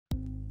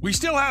We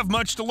still have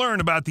much to learn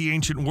about the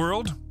ancient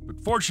world,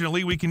 but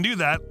fortunately we can do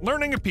that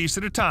learning a piece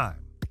at a time.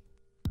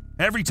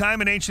 Every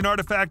time an ancient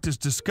artifact is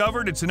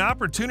discovered, it's an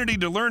opportunity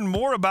to learn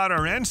more about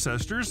our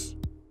ancestors,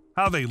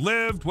 how they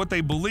lived, what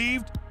they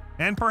believed,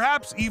 and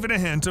perhaps even a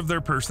hint of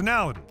their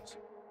personalities.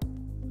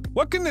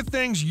 What can the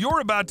things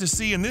you're about to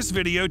see in this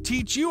video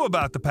teach you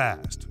about the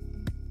past?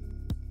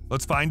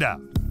 Let's find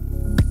out.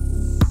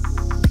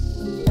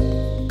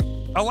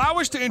 Allow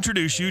us to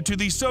introduce you to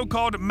the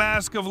so-called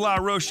Mask of La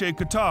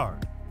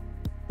Roche-Cotard.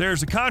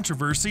 There's a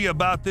controversy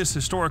about this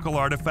historical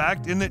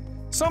artifact in that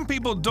some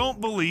people don't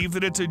believe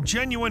that it's a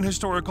genuine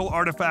historical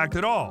artifact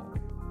at all.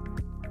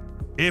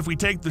 If we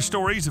take the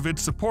stories of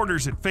its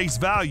supporters at face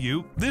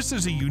value, this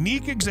is a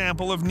unique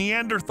example of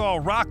Neanderthal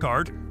rock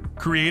art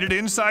created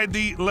inside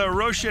the La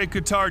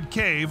Roche-Cotard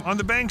cave on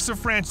the banks of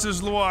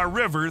France's Loire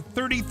River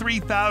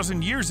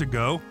 33,000 years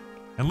ago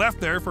and left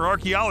there for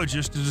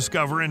archaeologists to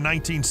discover in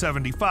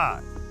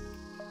 1975.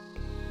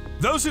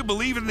 Those who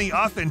believe in the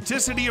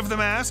authenticity of the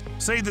mask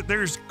say that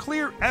there's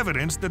clear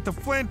evidence that the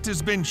flint has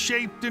been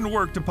shaped and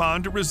worked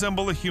upon to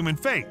resemble a human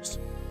face,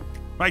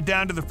 right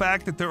down to the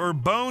fact that there are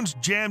bones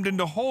jammed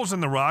into holes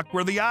in the rock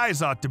where the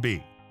eyes ought to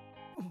be.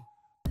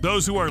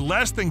 Those who are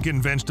less than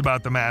convinced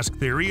about the mask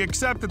theory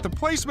accept that the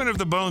placement of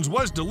the bones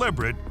was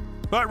deliberate,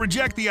 but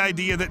reject the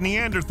idea that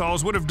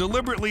Neanderthals would have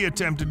deliberately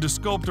attempted to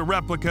sculpt a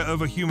replica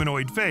of a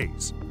humanoid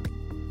face.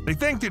 They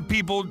think that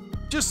people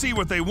just see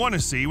what they want to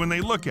see when they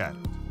look at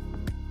it.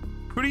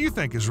 Who do you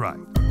think is right?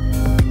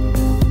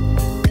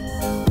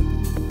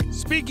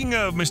 Speaking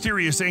of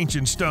mysterious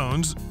ancient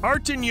stones,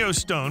 Artignoux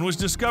stone was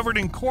discovered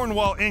in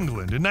Cornwall,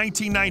 England in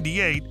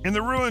 1998 in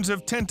the ruins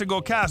of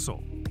Tintagel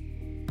Castle.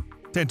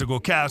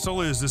 Tintagel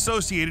Castle is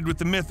associated with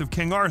the myth of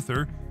King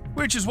Arthur,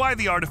 which is why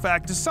the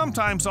artifact is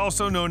sometimes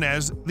also known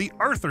as the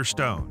Arthur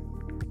Stone.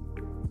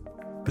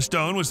 The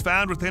stone was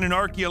found within an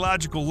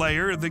archaeological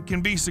layer that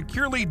can be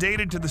securely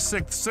dated to the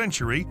 6th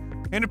century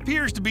and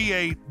appears to be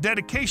a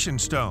dedication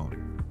stone,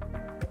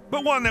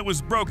 but one that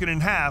was broken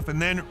in half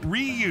and then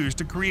reused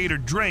to create a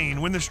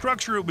drain when the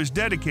structure it was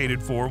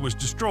dedicated for was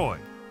destroyed.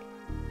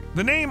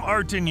 The name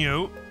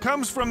Artignoux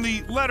comes from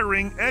the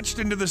lettering etched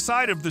into the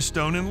side of the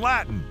stone in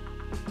Latin.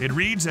 It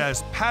reads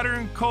as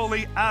Pater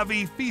Coli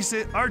Avi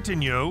Fecit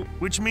Artignoux,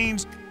 which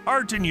means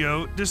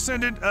Artignoux,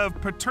 descendant of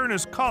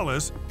Paternus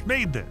Collis,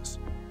 made this.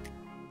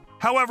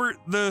 However,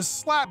 the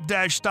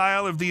slapdash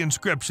style of the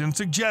inscription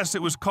suggests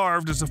it was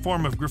carved as a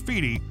form of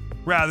graffiti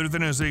rather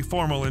than as a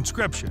formal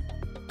inscription.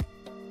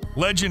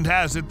 Legend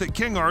has it that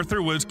King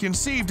Arthur was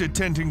conceived at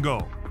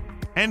Tintagel,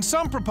 and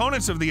some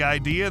proponents of the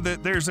idea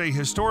that there's a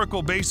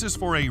historical basis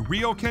for a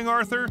real King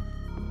Arthur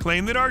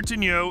claim that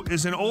Artignoux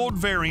is an old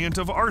variant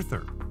of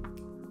Arthur.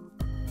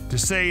 To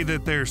say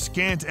that there's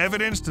scant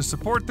evidence to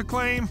support the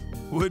claim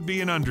would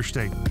be an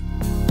understatement.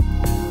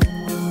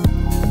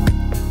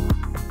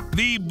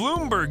 The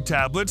Bloomberg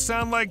tablets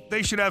sound like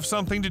they should have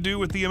something to do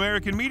with the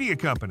American media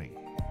company.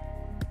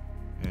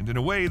 And in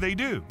a way, they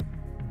do.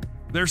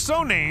 They're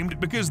so named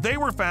because they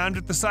were found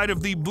at the site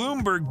of the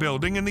Bloomberg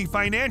building in the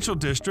financial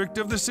district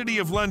of the City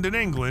of London,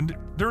 England,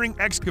 during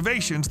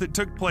excavations that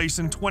took place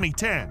in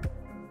 2010.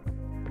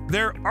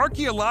 They're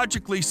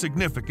archaeologically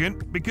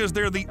significant because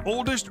they're the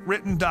oldest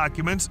written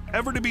documents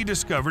ever to be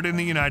discovered in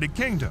the United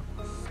Kingdom,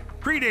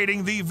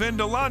 predating the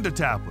Vindolanda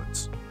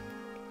tablets.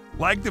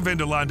 Like the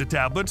Vindolanda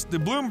tablets, the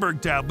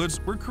Bloomberg tablets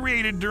were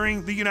created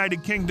during the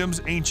United Kingdom's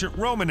ancient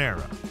Roman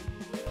era.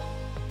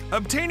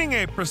 Obtaining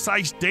a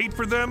precise date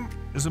for them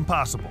is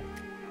impossible,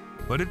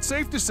 but it's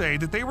safe to say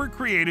that they were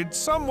created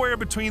somewhere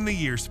between the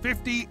years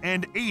 50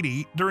 and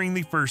 80 during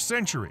the 1st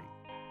century.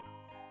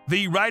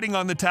 The writing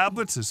on the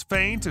tablets is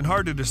faint and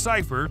hard to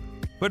decipher,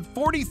 but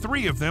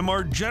 43 of them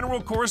are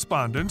general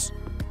correspondence,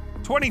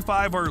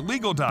 25 are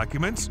legal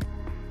documents,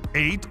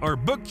 8 are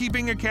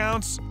bookkeeping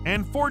accounts,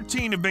 and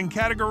 14 have been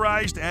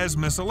categorized as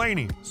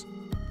miscellaneous.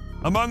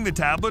 Among the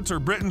tablets are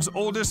Britain's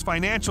oldest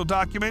financial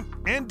document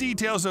and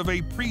details of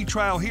a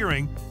pre-trial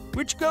hearing,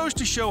 which goes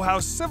to show how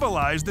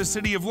civilized the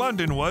City of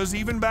London was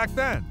even back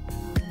then.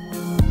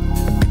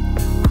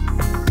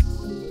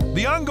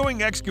 The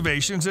ongoing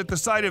excavations at the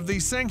site of the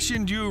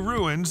Sengxindu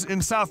ruins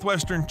in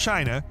southwestern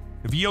China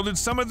have yielded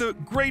some of the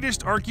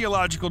greatest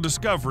archaeological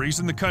discoveries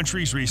in the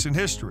country's recent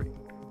history.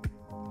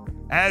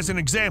 As an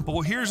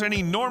example, here's an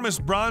enormous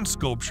bronze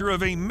sculpture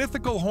of a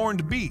mythical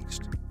horned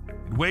beast.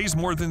 It weighs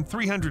more than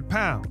 300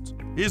 pounds,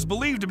 is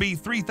believed to be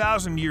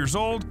 3,000 years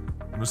old,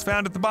 and was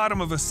found at the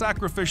bottom of a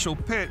sacrificial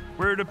pit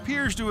where it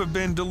appears to have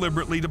been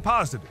deliberately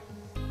deposited.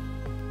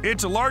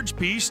 It's a large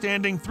piece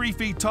standing 3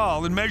 feet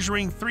tall and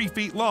measuring 3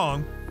 feet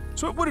long,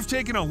 so it would have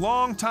taken a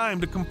long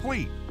time to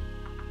complete.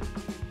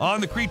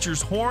 On the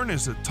creature's horn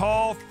is a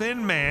tall,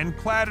 thin man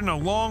clad in a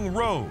long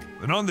robe,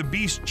 and on the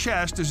beast's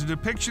chest is a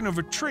depiction of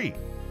a tree.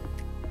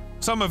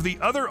 Some of the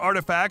other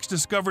artifacts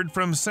discovered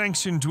from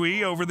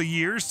Sengxindu over the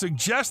years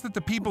suggest that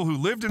the people who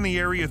lived in the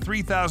area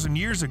 3,000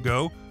 years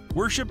ago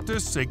worshipped a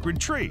sacred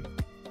tree,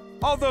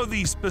 although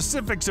the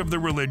specifics of the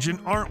religion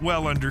aren't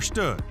well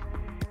understood.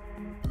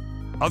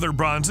 Other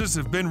bronzes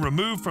have been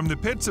removed from the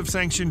pits of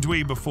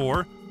Sengxindu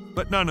before,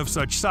 but none of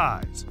such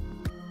size.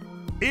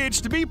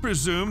 It's to be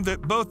presumed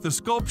that both the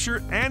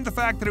sculpture and the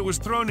fact that it was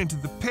thrown into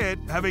the pit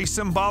have a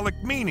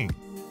symbolic meaning,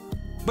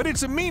 but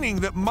it's a meaning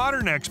that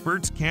modern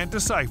experts can't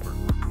decipher.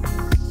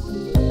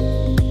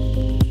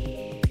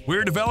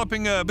 We're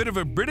developing a bit of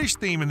a British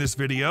theme in this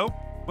video,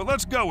 but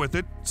let's go with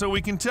it so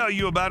we can tell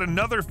you about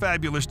another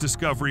fabulous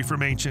discovery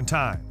from ancient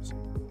times.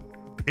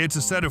 It's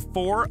a set of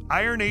 4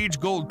 Iron Age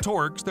gold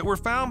torques that were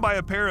found by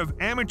a pair of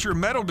amateur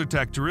metal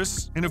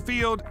detectorists in a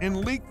field in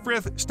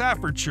Leekfrith,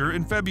 Staffordshire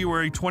in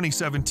February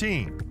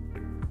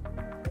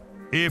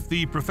 2017. If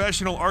the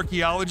professional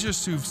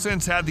archaeologists who've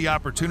since had the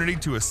opportunity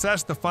to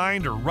assess the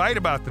find are right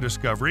about the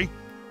discovery,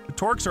 the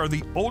torques are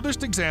the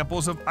oldest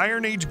examples of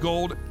Iron Age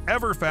gold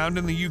ever found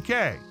in the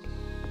UK.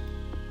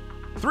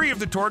 3 of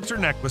the torques are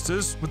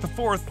necklaces, with the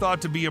 4th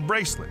thought to be a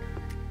bracelet.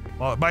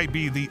 While it might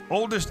be the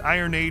oldest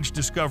Iron Age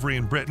discovery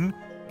in Britain,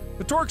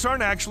 the torques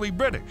aren't actually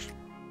British.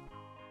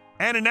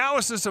 An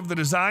analysis of the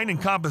design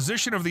and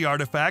composition of the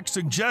artifact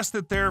suggests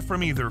that they're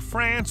from either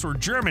France or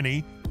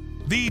Germany.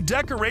 The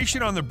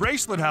decoration on the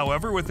bracelet,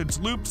 however, with its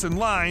loops and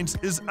lines,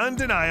 is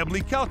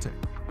undeniably Celtic.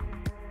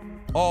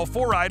 All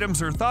 4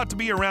 items are thought to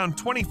be around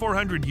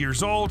 2,400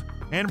 years old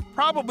and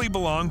probably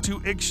belong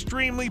to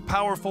extremely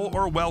powerful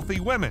or wealthy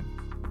women.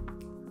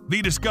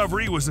 The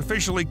discovery was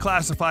officially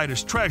classified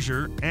as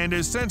treasure and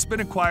has since been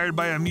acquired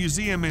by a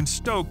museum in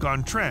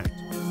Stoke-on-Trent.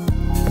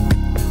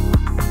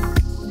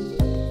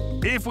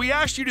 If we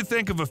asked you to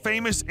think of a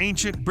famous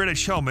ancient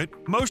British helmet,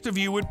 most of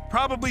you would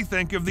probably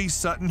think of the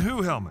Sutton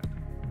Hoo helmet.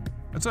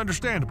 That's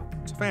understandable.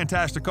 It's a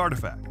fantastic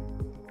artifact.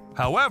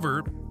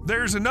 However,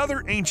 there's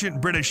another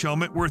ancient British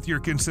helmet worth your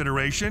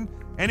consideration,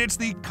 and it's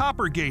the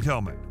Coppergate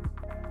helmet.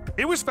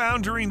 It was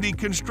found during the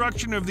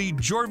construction of the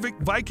Jorvik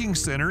Viking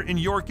Center in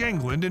York,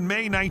 England in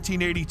May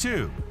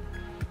 1982.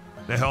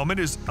 The helmet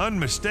is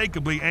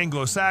unmistakably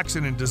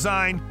Anglo-Saxon in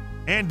design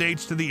and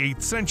dates to the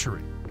 8th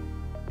century.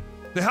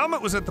 The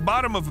helmet was at the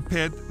bottom of a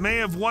pit that may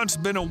have once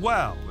been a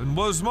well and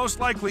was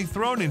most likely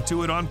thrown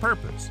into it on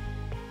purpose.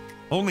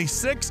 Only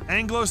 6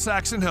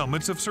 Anglo-Saxon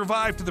helmets have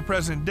survived to the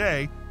present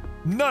day.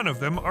 None of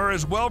them are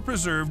as well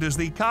preserved as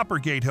the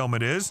Coppergate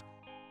helmet is,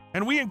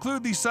 and we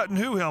include the Sutton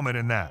Hoo helmet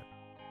in that.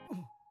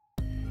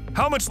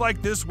 Helmets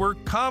like this were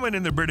common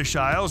in the British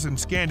Isles and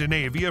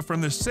Scandinavia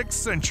from the 6th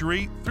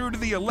century through to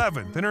the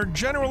 11th and are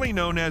generally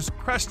known as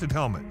crested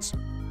helmets.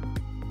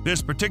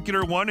 This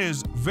particular one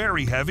is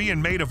very heavy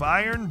and made of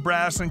iron,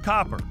 brass, and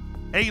copper.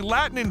 A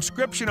Latin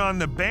inscription on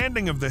the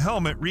banding of the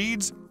helmet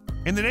reads,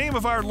 "In the name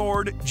of our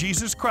Lord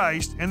Jesus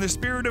Christ and the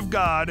Spirit of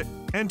God,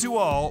 and to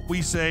all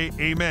we say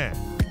Amen."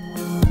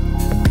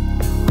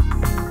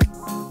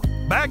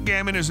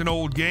 Backgammon is an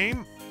old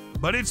game,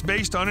 but it's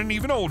based on an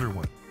even older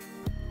one.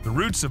 The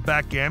roots of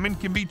backgammon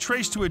can be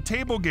traced to a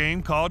table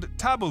game called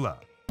tabula,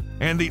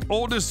 and the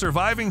oldest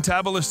surviving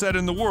tabula set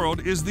in the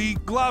world is the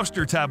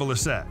Gloucester tabula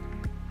set.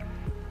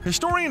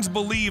 Historians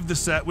believe the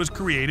set was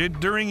created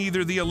during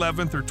either the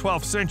 11th or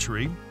 12th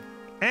century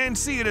and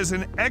see it as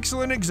an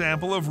excellent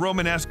example of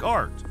Romanesque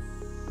art.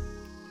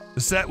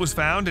 The set was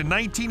found in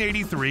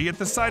 1983 at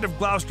the site of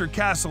Gloucester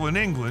Castle in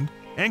England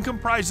and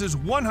comprises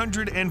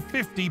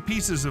 150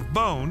 pieces of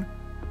bone.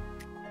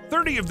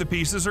 30 of the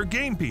pieces are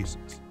game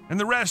pieces, and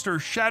the rest are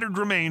shattered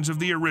remains of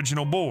the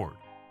original board.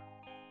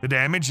 The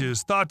damage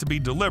is thought to be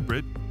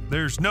deliberate.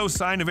 There's no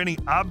sign of any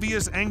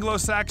obvious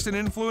Anglo-Saxon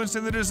influence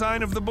in the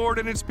design of the board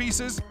and its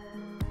pieces,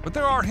 but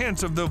there are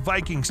hints of the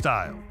Viking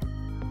style.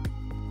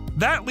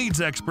 That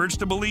leads experts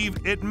to believe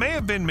it may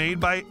have been made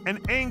by an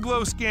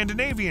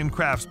Anglo-Scandinavian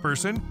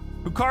craftsperson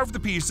who carved the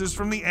pieces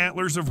from the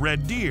antlers of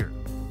red deer.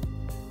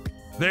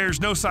 There's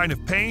no sign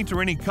of paint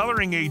or any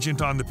coloring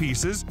agent on the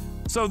pieces,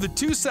 so the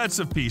 2 sets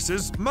of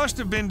pieces must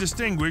have been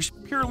distinguished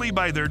purely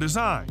by their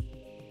design.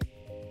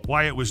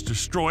 Why it was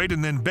destroyed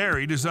and then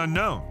buried is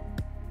unknown.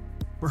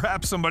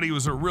 Perhaps somebody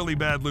was a really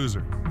bad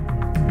loser.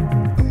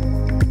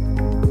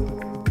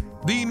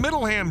 The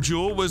Middleham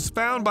jewel was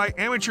found by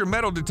amateur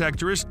metal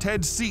detectorist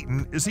Ted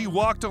Seaton as he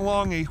walked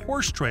along a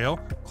horse trail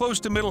close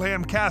to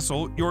Middleham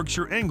Castle,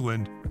 Yorkshire,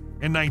 England,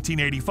 in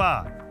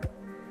 1985.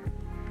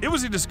 It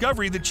was a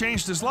discovery that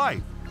changed his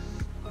life.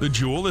 The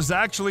jewel is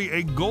actually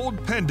a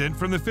gold pendant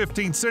from the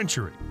 15th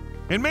century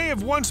and may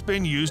have once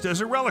been used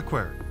as a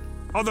reliquary,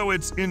 although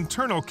its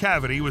internal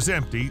cavity was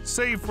empty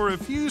save for a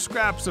few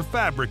scraps of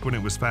fabric when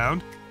it was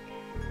found.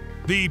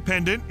 The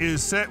pendant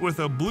is set with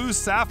a blue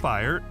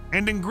sapphire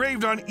and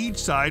engraved on each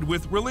side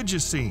with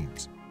religious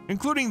scenes,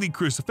 including the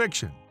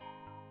crucifixion.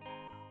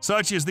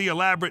 Such is the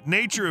elaborate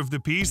nature of the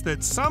piece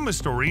that some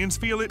historians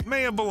feel it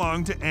may have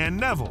belonged to Anne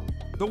Neville,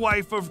 the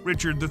wife of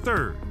Richard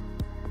III.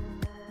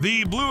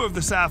 The blue of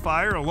the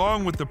sapphire,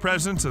 along with the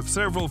presence of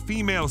several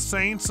female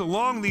saints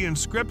along the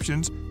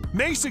inscriptions,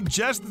 may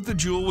suggest that the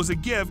jewel was a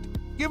gift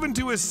given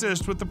to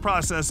assist with the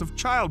process of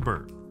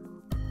childbirth.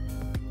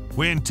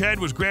 When Ted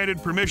was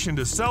granted permission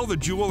to sell the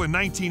jewel in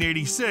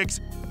 1986,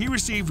 he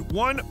received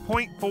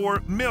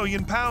 £1.4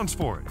 million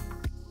for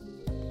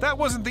it. That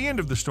wasn't the end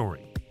of the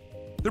story.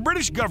 The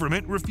British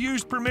government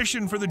refused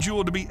permission for the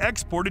jewel to be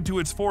exported to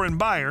its foreign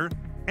buyer,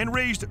 and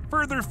raised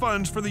further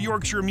funds for the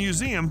Yorkshire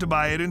Museum to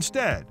buy it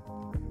instead,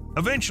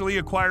 eventually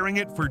acquiring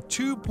it for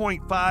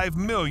 £2.5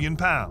 million.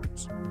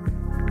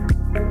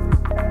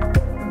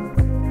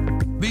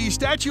 The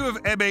statue of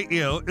Ebbe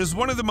Il is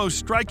one of the most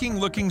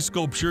striking-looking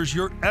sculptures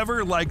you're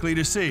ever likely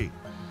to see.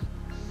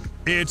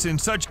 It's in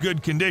such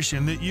good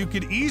condition that you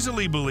could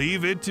easily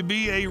believe it to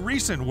be a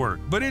recent work,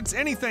 but it's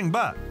anything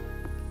but.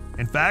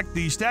 In fact,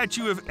 the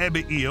statue of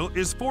Ebbe Il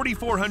is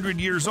 4,400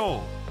 years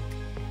old.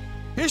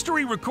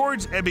 History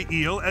records Ebbe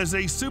Il as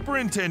a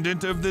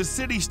superintendent of the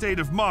city-state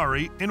of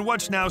Mari in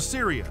what's now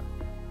Syria.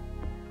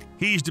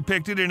 He's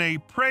depicted in a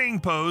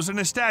praying pose in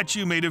a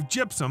statue made of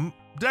gypsum,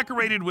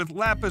 decorated with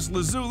lapis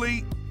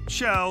lazuli,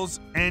 shells,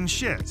 and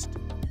schist.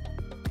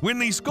 When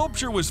the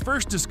sculpture was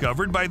first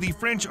discovered by the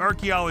French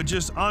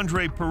archaeologist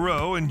André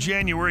Perrault in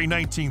January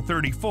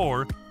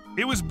 1934,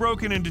 it was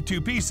broken into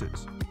two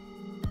pieces.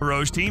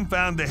 Perrault's team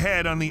found the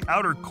head on the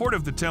outer court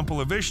of the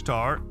Temple of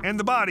Ishtar and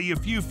the body a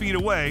few feet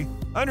away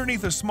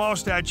underneath a small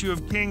statue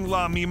of King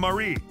Lami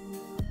Mari.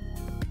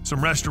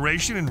 Some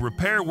restoration and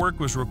repair work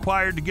was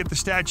required to get the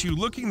statue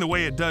looking the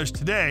way it does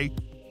today,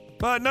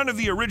 but none of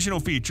the original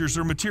features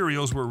or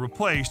materials were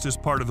replaced as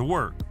part of the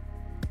work.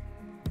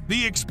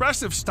 The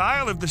expressive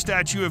style of the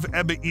statue of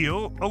Ebbe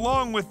Il,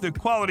 along with the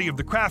quality of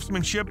the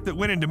craftsmanship that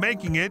went into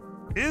making it,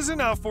 is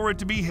enough for it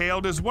to be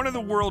hailed as one of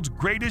the world's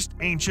greatest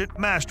ancient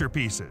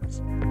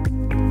masterpieces.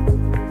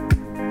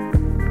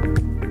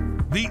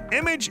 The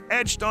image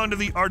etched onto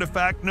the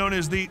artifact known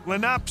as the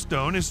Lenape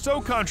stone is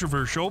so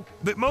controversial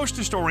that most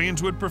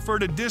historians would prefer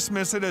to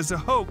dismiss it as a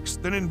hoax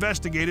than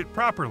investigate it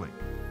properly.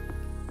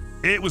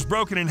 It was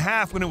broken in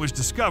half when it was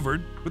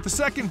discovered, with the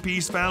second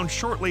piece found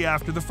shortly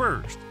after the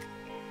first.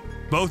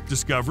 Both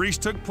discoveries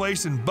took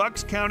place in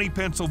Bucks County,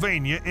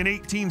 Pennsylvania in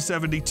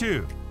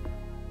 1872.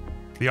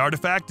 The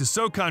artifact is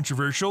so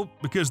controversial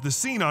because the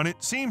scene on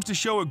it seems to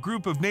show a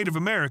group of Native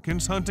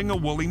Americans hunting a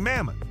woolly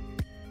mammoth.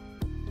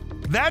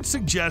 That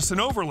suggests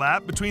an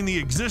overlap between the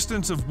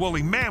existence of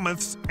woolly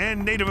mammoths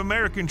and Native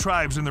American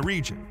tribes in the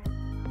region.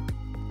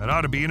 That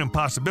ought to be an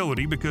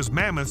impossibility because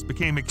mammoths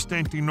became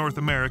extinct in North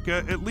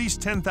America at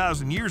least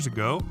 10,000 years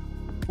ago,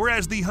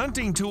 whereas the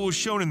hunting tools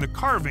shown in the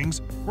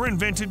carvings were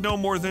invented no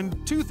more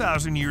than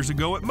 2,000 years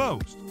ago at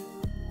most.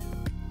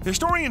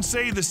 Historians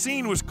say the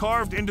scene was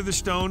carved into the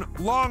stone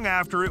long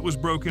after it was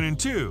broken in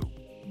two,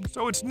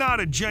 so it's not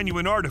a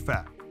genuine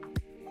artifact.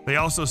 They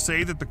also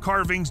say that the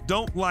carvings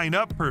don't line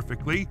up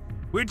perfectly,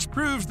 which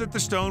proves that the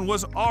stone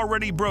was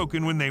already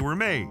broken when they were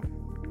made.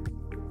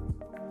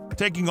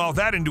 Taking all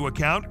that into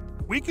account,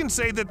 we can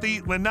say that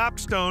the Lenape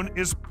stone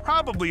is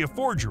probably a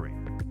forgery,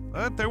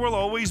 but there will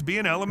always be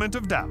an element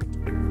of doubt.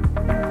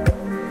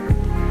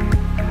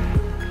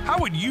 How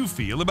would you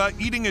feel about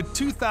eating a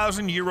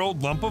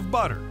 2,000-year-old lump of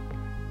butter?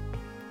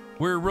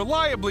 We're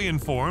reliably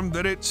informed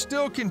that it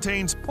still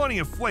contains plenty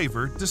of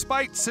flavor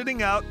despite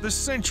sitting out the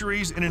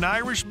centuries in an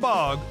Irish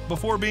bog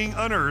before being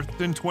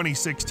unearthed in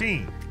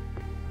 2016.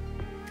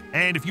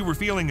 And if you were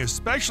feeling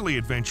especially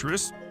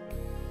adventurous,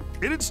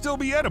 it'd still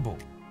be edible.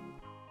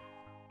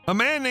 A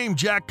man named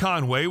Jack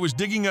Conway was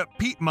digging up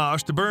peat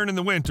moss to burn in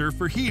the winter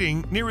for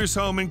heating near his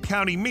home in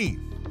County Meath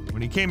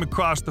when he came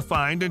across the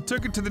find and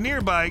took it to the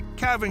nearby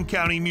Cavan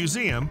County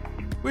Museum,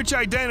 which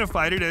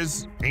identified it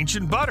as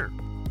ancient butter.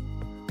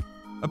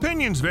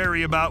 Opinions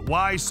vary about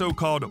why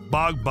so-called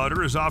bog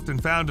butter is often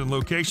found in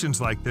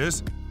locations like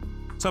this.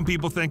 Some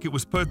people think it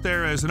was put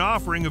there as an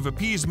offering of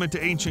appeasement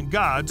to ancient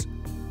gods,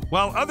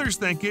 while others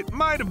think it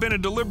might have been a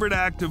deliberate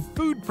act of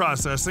food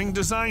processing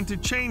designed to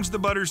change the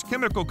butter's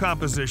chemical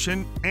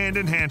composition and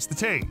enhance the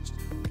taste.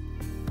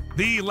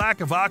 The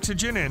lack of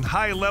oxygen and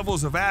high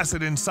levels of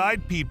acid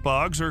inside peat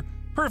bogs are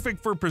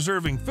perfect for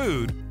preserving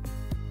food,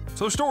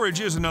 so storage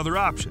is another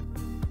option.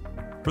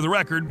 For the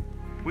record,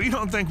 we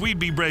don't think we'd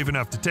be brave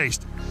enough to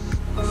taste it.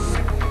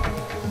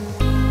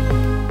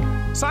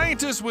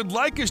 Scientists would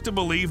like us to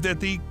believe that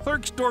the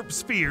Klerksdorp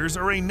spheres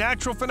are a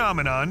natural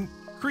phenomenon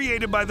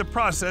created by the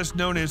process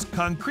known as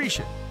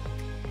concretion.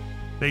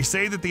 They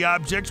say that the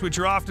objects, which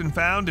are often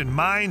found in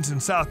mines in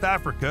South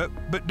Africa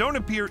but don't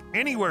appear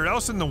anywhere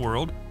else in the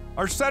world,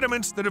 are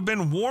sediments that have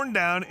been worn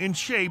down and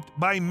shaped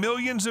by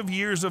millions of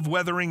years of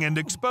weathering and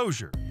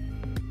exposure.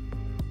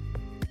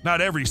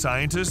 Not every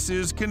scientist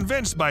is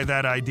convinced by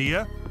that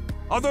idea.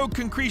 Although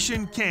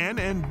concretion can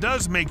and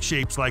does make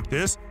shapes like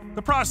this,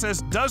 the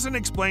process doesn't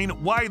explain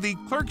why the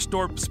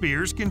Klerksdorp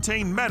spheres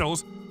contain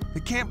metals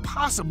that can't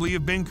possibly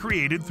have been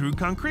created through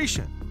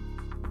concretion.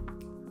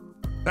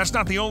 That's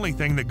not the only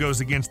thing that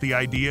goes against the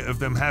idea of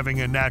them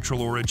having a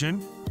natural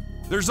origin.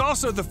 There's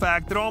also the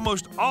fact that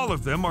almost all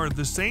of them are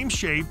the same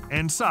shape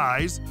and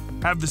size,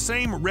 have the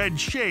same red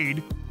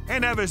shade,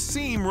 and have a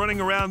seam running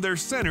around their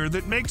center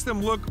that makes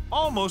them look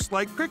almost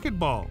like cricket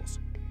balls.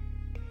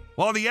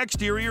 While the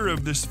exterior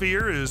of the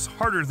sphere is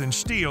harder than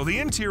steel, the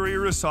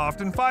interior is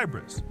soft and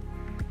fibrous.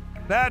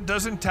 That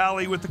doesn't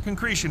tally with the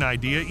concretion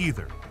idea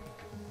either.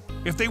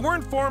 If they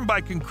weren't formed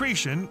by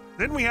concretion,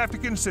 then we have to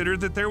consider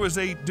that there was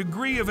a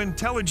degree of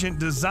intelligent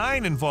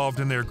design involved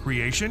in their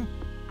creation,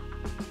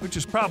 which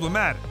is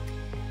problematic,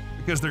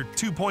 because they're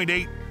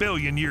 2.8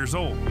 billion years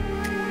old.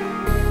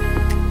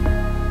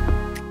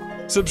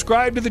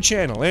 Subscribe to the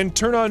channel and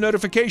turn on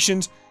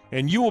notifications,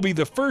 and you will be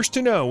the first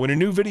to know when a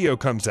new video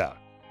comes out.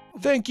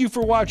 Thank you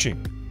for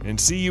watching, and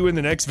see you in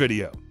the next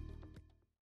video.